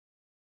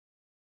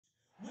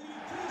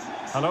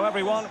Hello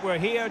everyone, we're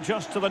here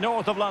just to the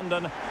north of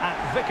London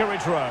at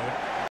Vicarage Road.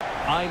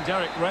 I'm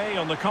Derek Ray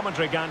on the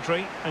commentary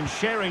gantry, and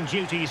sharing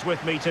duties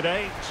with me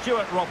today,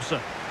 Stuart Robson.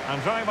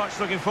 I'm very much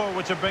looking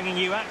forward to bringing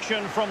you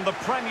action from the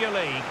Premier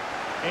League.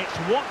 It's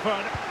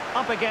Watford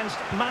up against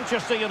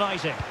Manchester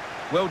United.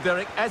 Well,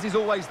 Derek, as is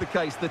always the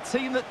case, the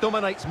team that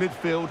dominates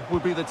midfield will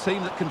be the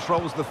team that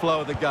controls the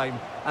flow of the game.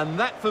 And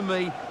that, for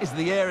me, is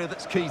the area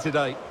that's key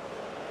today.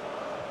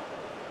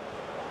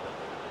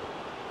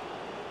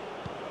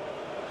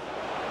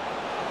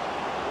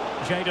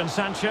 Jadon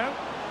Sancho.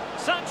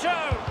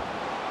 Sancho!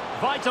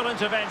 Vital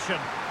intervention.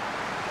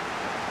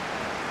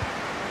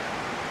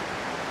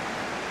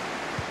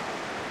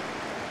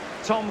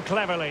 Tom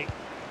Cleverley.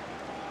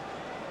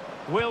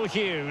 Will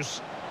Hughes.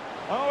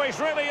 Oh,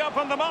 he's really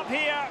opened them up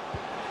here.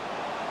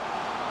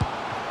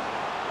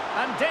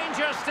 And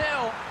danger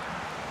still.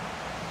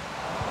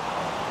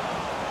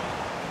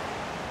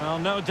 Well,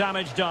 no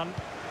damage done.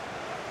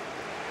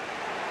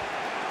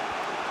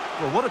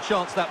 Well, what a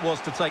chance that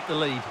was to take the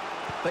lead.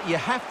 But you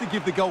have to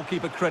give the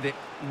goalkeeper credit.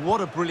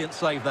 What a brilliant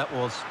save that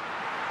was.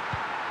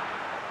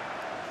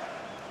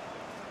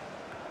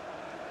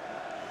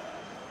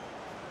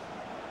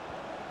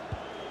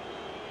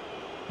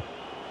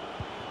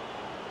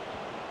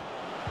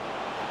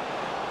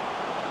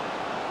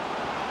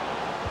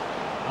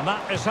 And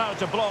that is how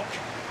to block.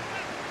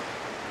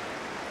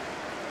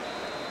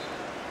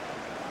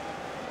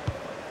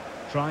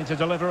 Trying to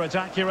deliver it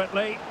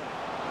accurately.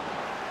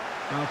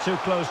 Well, too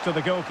close to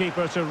the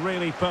goalkeeper to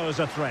really pose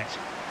a threat.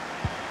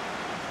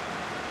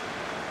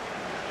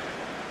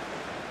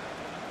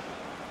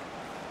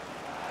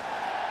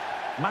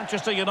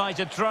 Manchester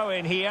United throw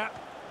in here.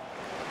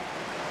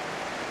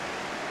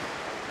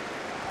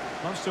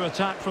 Loves to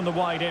attack from the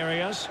wide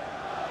areas.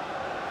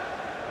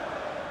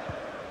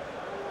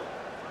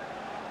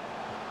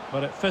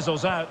 But it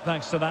fizzles out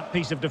thanks to that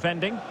piece of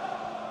defending.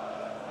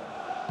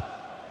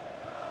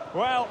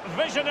 Well,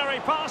 visionary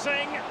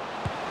passing.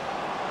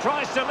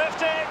 Tries to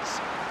lift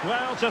it.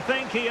 Well, to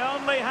think he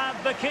only had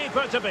the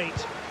keeper to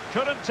beat.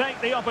 Couldn't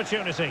take the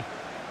opportunity.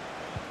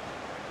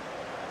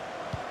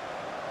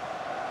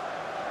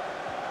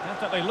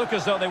 Definitely look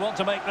as though they want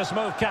to make this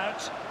move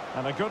count.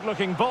 And a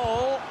good-looking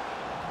ball.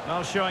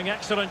 Now showing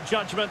excellent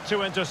judgment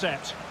to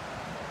intercept.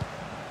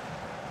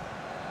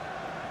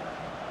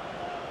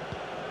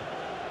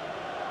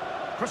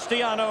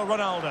 Cristiano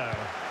Ronaldo.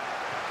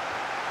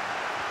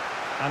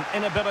 An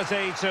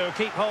inability to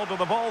keep hold of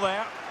the ball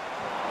there.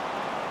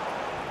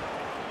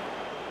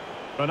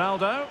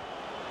 Ronaldo.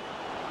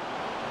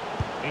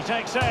 He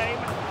takes aim.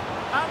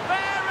 And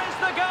there is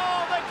the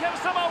goal that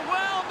gives them a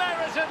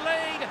well-merited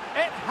lead.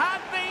 It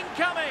had been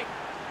coming.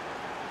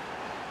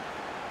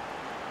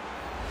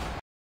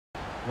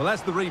 Well,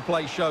 as the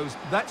replay shows,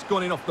 that's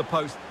gone in off the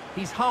post.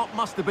 His heart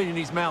must have been in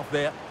his mouth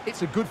there.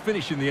 It's a good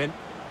finish in the end.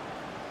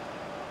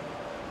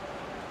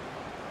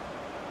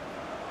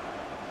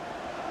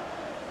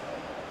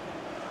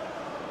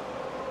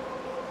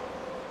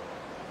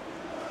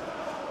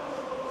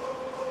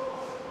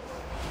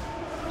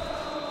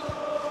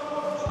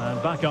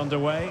 And back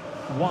underway,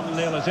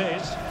 1-0 it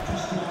is.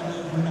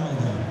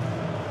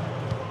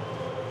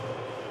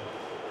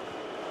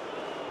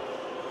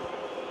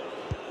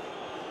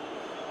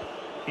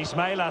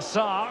 Ismail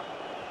Assar.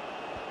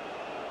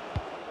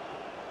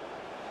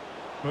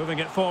 Moving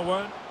it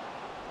forward.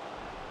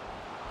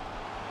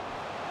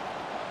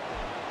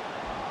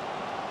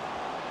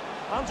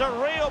 Under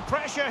real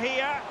pressure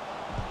here.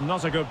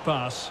 Not a good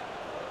pass.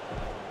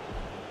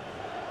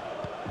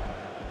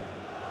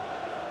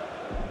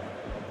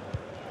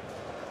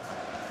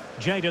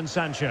 Jadon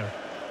Sancho.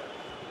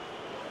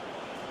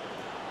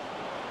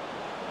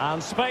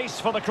 And space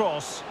for the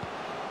cross.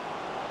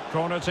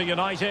 Corner to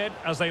United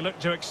as they look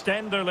to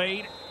extend their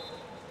lead.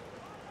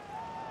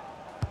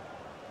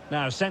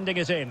 Now sending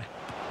it in.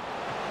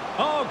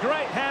 Oh,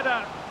 great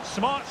header.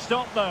 Smart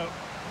stop though.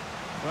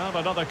 Well,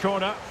 another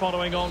corner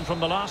following on from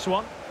the last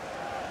one.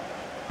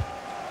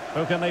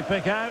 Who can they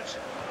pick out?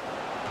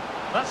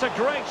 That's a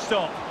great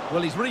stop.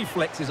 Well, his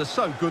reflexes are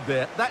so good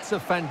there. That's a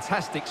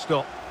fantastic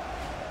stop.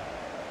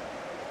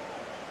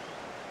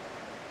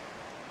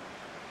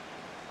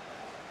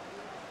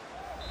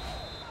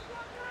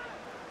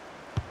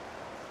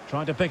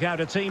 Trying to pick out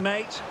a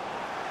teammate.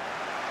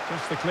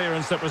 Just the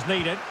clearance that was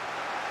needed.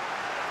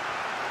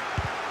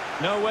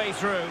 No way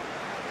through.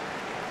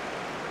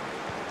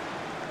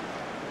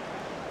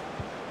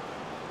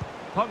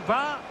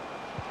 Pogba.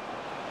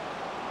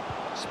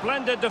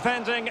 Splendid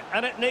defending,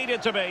 and it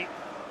needed to be.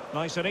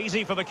 Nice and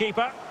easy for the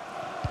keeper.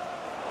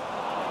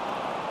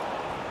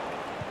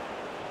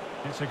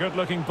 It's a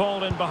good-looking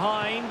ball in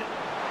behind.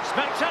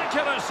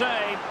 Spectacular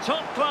save.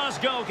 Top-class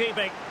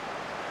goalkeeping.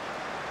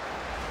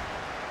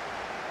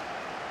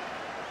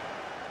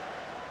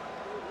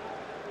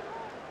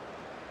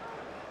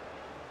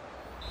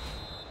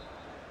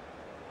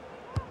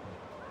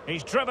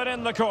 He's driven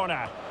in the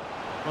corner.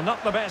 Well,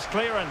 not the best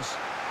clearance.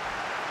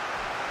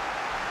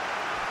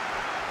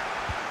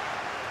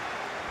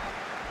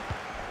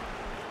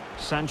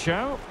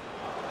 Sancho.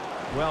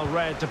 Well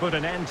read to put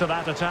an end to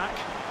that attack.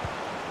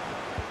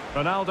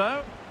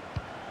 Ronaldo.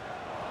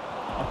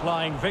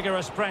 Applying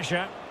vigorous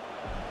pressure.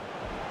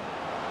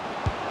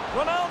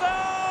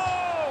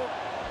 Ronaldo!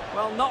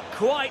 Well, not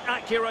quite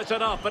accurate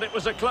enough, but it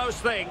was a close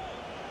thing.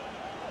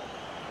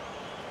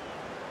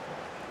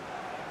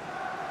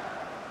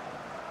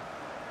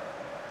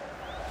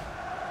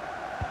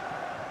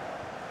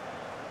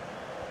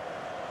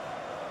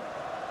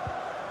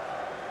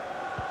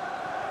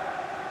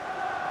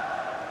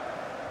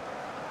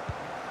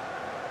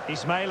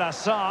 Ismail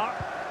Assar.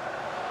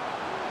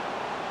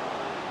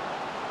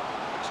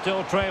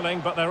 Still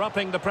trailing, but they're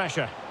upping the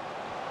pressure.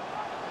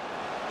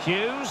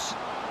 Hughes.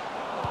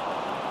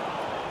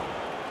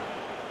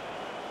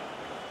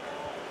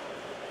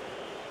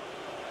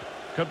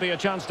 Could be a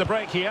chance to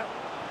break here.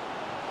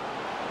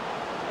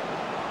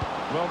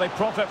 Will they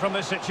profit from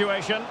this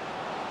situation?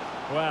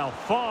 Well,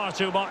 far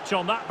too much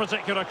on that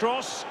particular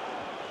cross.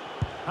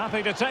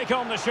 Happy to take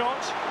on the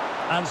shot.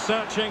 And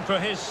searching for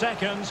his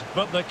second,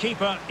 but the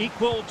keeper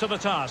equal to the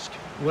task.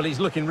 Well, he's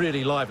looking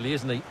really lively,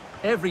 isn't he?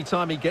 Every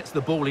time he gets the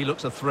ball, he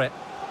looks a threat.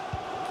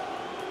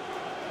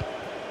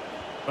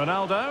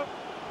 Ronaldo.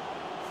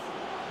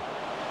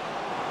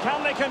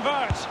 Can they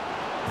convert?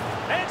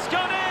 It's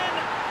gone in!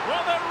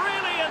 Well, they're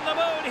really in the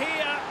mood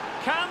here.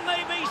 Can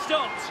they be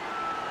stopped?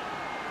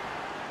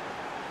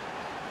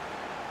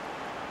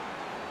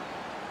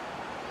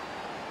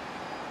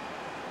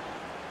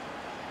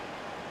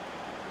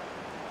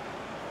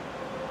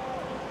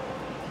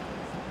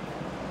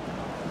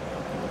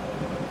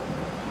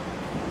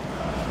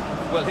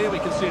 Well, here we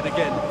can see it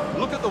again.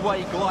 Look at the way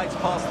he glides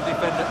past the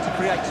defender to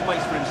create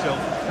space for himself.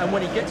 And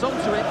when he gets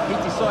onto it, he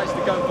decides to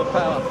go for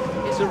power.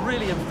 It's a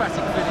really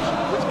emphatic finish,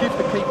 which gives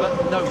the keeper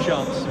no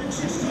chance.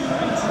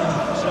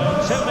 So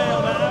 2-0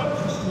 now.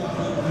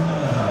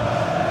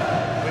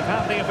 We've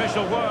had the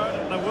official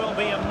word. There will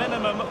be a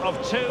minimum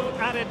of 2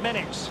 added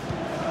minutes.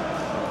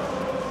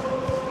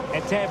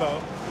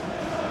 Etebo.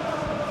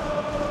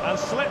 And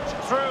slipped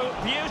through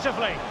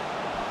beautifully.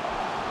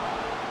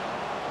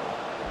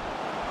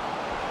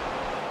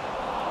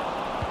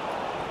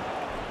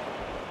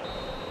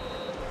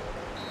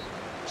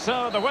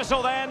 So the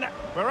whistle then,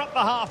 we're up the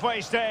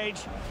halfway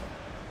stage.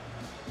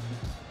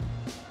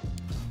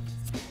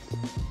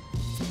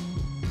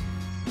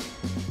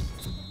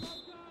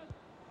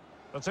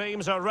 The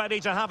teams are ready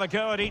to have a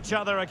go at each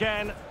other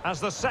again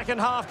as the second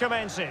half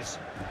commences.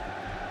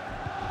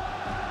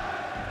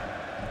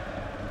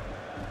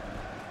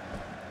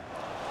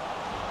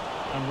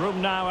 And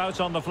room now out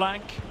on the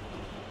flank.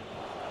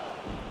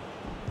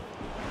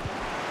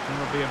 He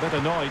will be a bit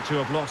annoyed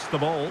to have lost the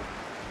ball.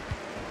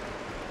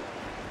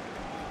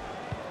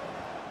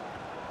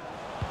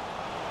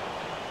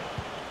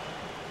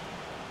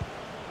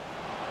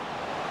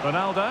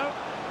 Ronaldo,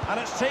 and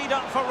it's teed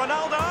up for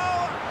Ronaldo,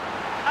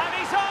 and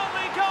he's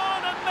only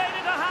gone and made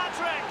it a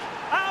hat-trick.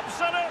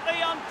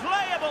 Absolutely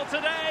unplayable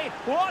today.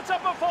 What a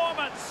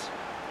performance.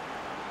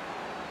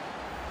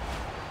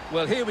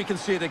 Well, here we can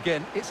see it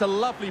again. It's a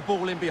lovely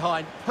ball in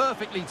behind,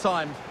 perfectly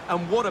timed.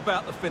 And what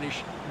about the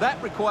finish? That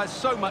requires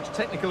so much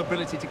technical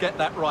ability to get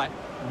that right.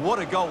 What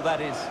a goal that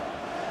is.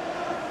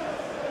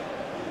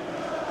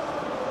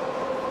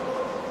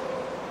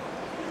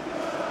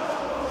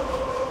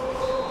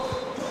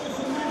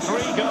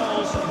 Three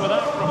goals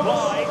without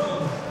reply.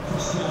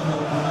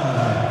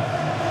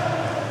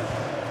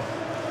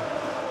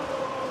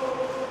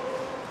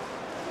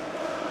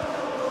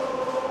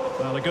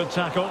 Well, a good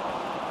tackle.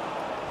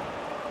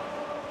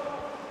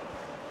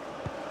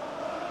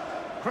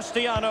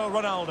 Cristiano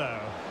Ronaldo.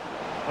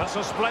 That's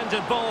a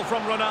splendid ball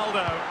from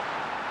Ronaldo.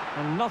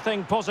 And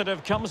nothing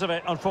positive comes of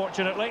it,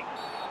 unfortunately.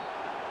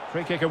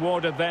 Free kick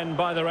awarded then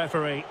by the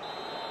referee.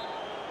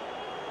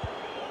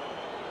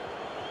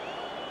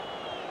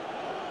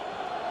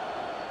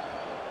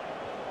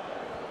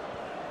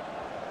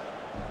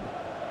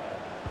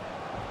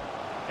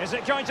 Is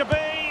it going to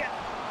be?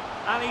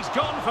 And he's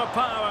gone for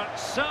power,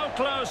 so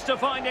close to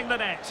finding the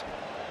net.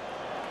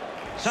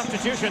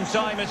 Substitution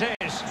time it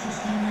is.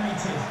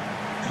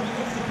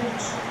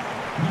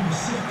 Number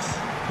 6,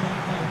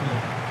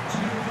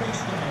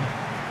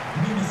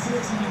 number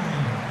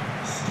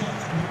 39, Scott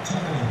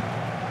McTominay.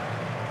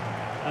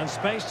 And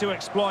space to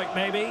exploit,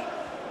 maybe.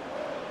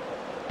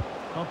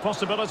 Well,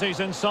 possibilities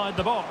inside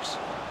the box.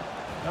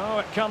 Oh,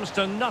 it comes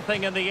to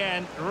nothing in the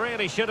end.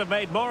 Really should have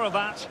made more of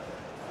that.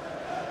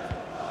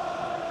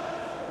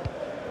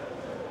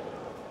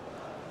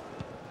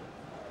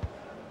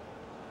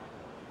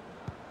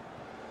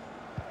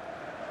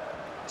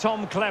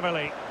 Tom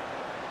cleverly.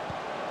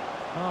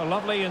 Oh,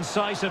 lovely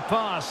incisive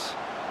pass.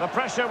 The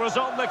pressure was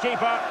on the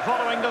keeper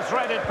following the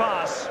threaded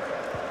pass.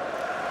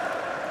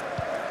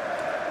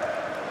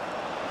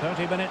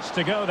 30 minutes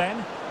to go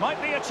then.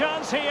 Might be a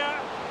chance here.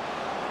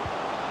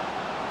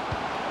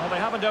 Well, they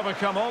haven't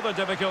overcome all the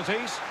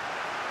difficulties.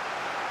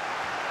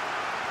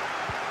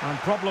 And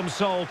problem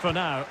solved for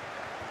now.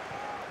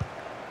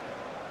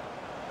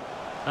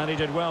 And he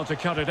did well to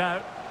cut it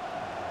out.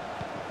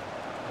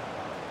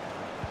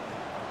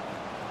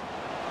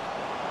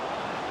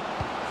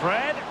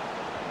 Fred.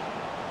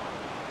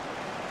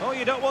 Oh,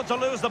 you don't want to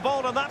lose the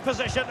ball in that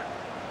position.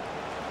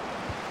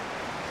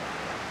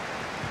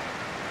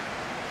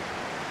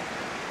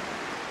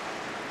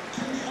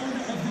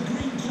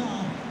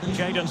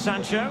 Jadon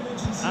Sancho,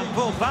 and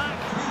pulled back.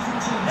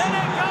 In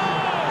it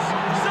goes!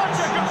 Such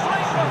a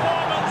complete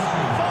performance.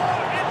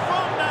 4 in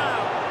front now.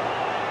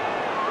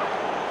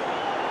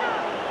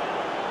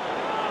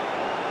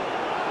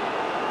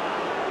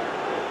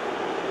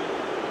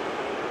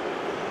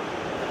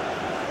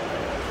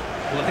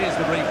 Well, here's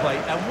the replay,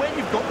 and when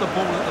you've got the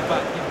ball at the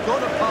back, you've got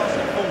to pass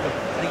it forward,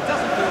 and he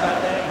doesn't do that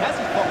there. He has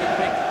his pocket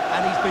picked,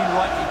 and he's been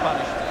rightly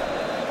punished.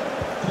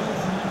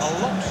 A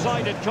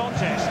lopsided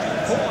contest,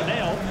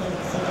 4-0.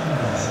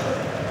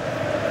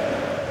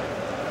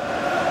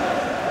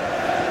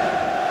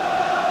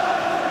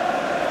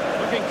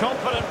 Looking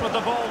confident with the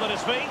ball at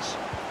his feet.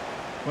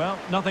 Well,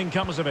 nothing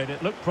comes of it.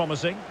 It looked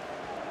promising.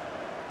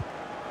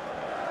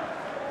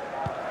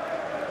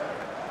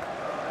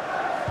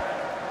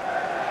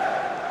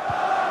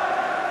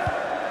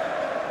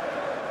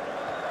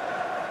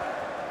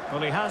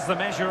 Well, he has the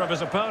measure of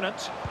his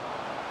opponent.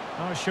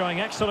 Oh, showing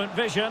excellent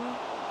vision.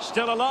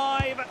 Still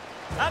alive.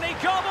 And he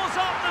gobbles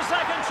up the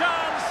second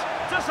chance.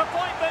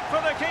 Disappointment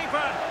for the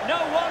keeper. No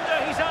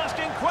wonder he's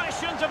asking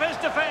questions of his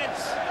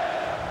defence.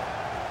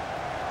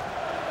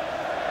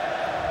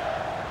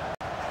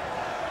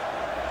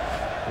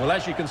 Well,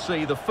 as you can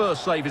see, the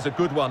first save is a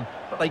good one,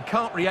 but they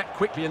can't react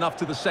quickly enough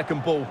to the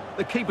second ball.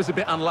 The keeper's a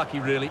bit unlucky,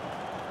 really.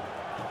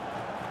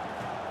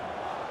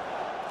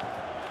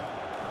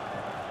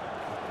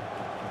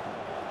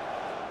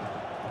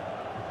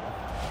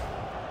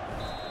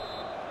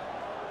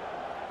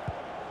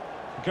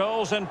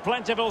 Goals in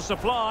plentiful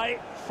supply.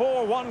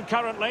 4-1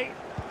 currently.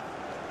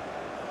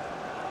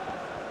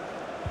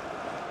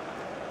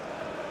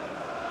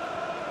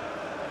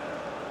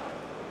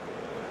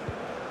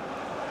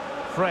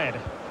 Fred.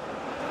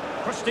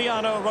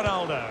 Cristiano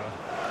Ronaldo.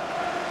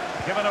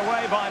 Given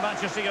away by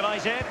Manchester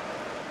United.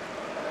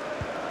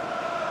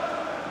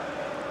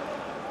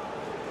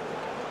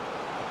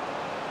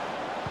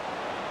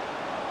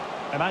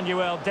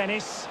 Emmanuel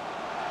Dennis.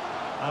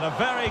 And a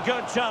very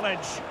good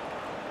challenge.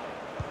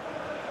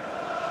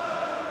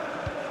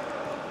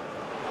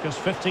 Just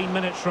 15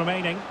 minutes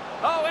remaining.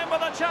 Oh, in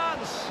with a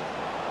chance.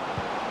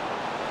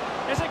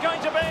 Is it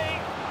going to be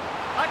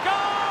a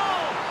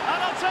goal? And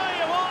I'll tell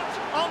you what,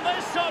 on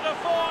this sort of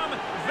form,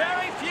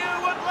 very few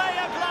would lay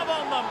a glove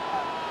on them.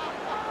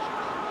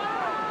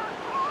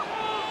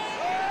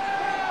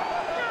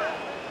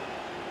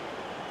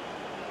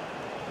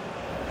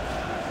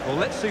 Well,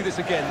 let's see this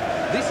again.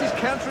 This is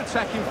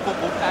counter-attacking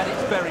football at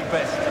its very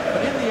best.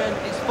 But in the end,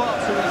 it's far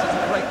too easy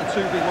to break the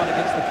 2v1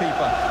 against the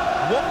keeper.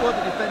 What were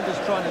the defenders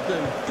trying to do?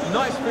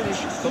 Nice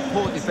finish, but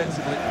poor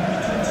defensively.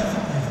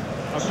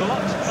 A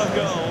glut of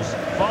goals.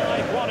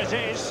 5-1 it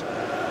is.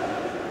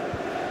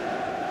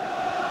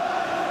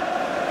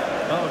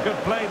 Oh, good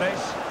play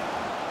this.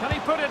 Can he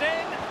put it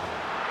in?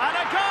 And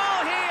a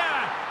goal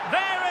here!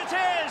 There it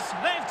is!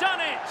 They've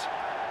done it!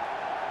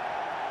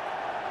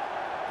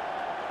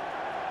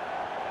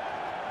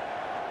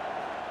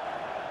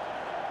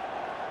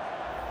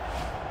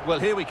 Well,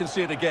 here we can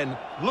see it again.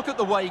 Look at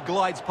the way he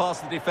glides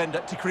past the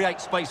defender to create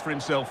space for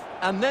himself.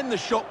 And then the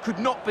shot could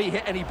not be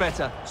hit any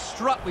better.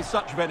 Struck with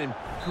such venom.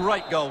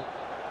 Great goal.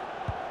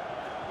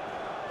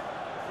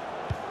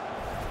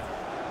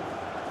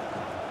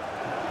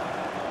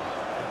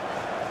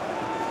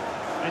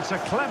 It's a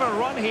clever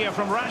run here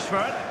from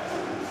Rashford.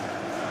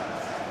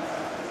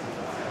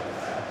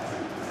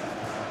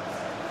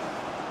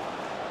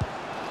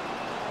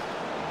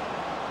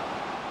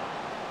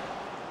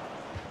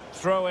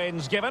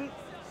 Throw-ins given.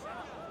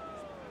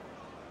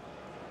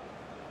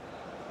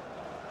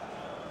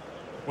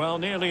 Well,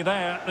 nearly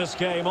there. This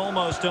game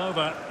almost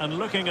over. And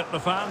looking at the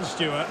fans,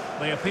 Stuart,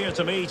 they appear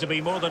to me to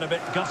be more than a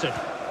bit gutted.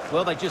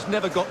 Well, they just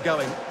never got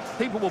going.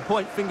 People will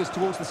point fingers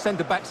towards the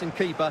centre-backs and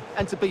keeper,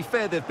 and to be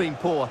fair, they've been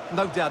poor,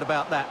 no doubt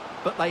about that.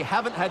 But they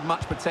haven't had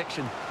much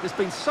protection. There's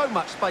been so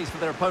much space for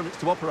their opponents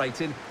to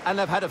operate in, and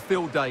they've had a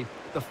field day.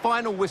 The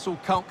final whistle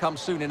can't come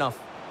soon enough.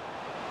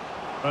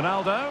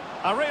 Ronaldo,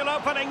 a real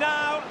opening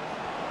now.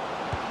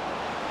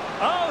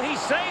 Oh, he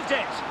saved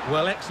it.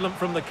 Well, excellent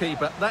from the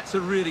keeper. That's a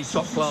really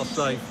top-class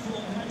save.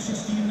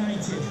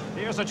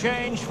 Here's a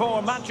change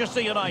for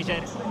Manchester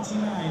United.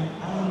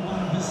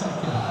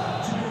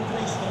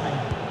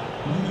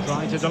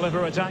 Trying to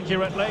deliver it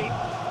accurately.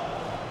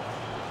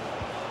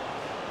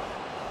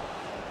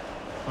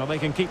 Well, they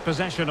can keep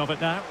possession of it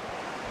now.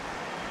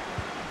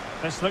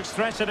 This looks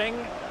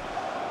threatening.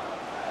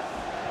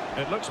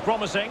 It looks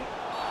promising.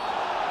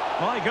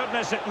 My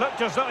goodness, it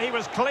looked as though he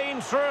was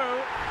clean through.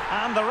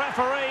 And the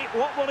referee,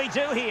 what will he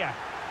do here?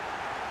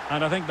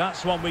 And I think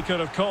that's one we could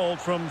have called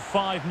from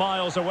 5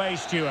 miles away,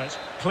 Stuart.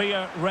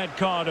 Clear red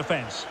card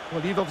offence.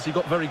 Well, you've obviously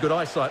got very good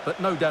eyesight, but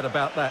no doubt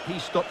about that. He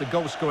stopped a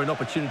goal-scoring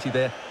opportunity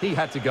there. He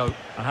had to go.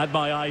 I had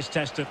my eyes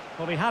tested.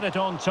 Well, he had it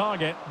on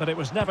target, but it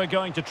was never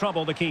going to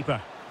trouble the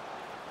keeper.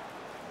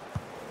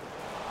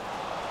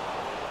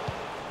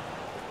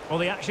 Well,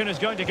 the action is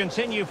going to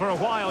continue for a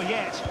while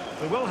yet.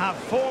 We will have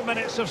 4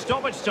 minutes of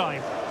stoppage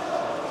time.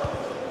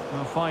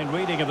 A fine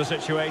reading of the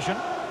situation.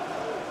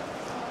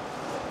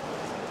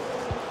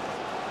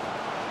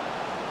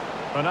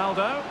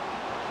 Ronaldo.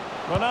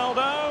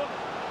 Ronaldo.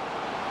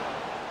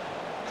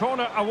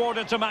 Corner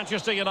awarded to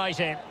Manchester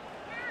United.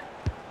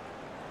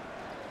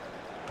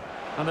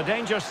 And the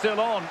danger's still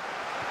on.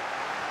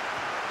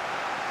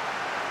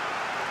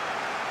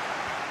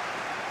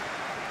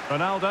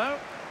 Ronaldo.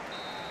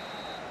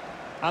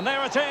 And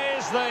there it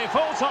is, the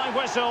full-time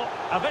whistle.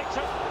 A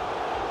victory.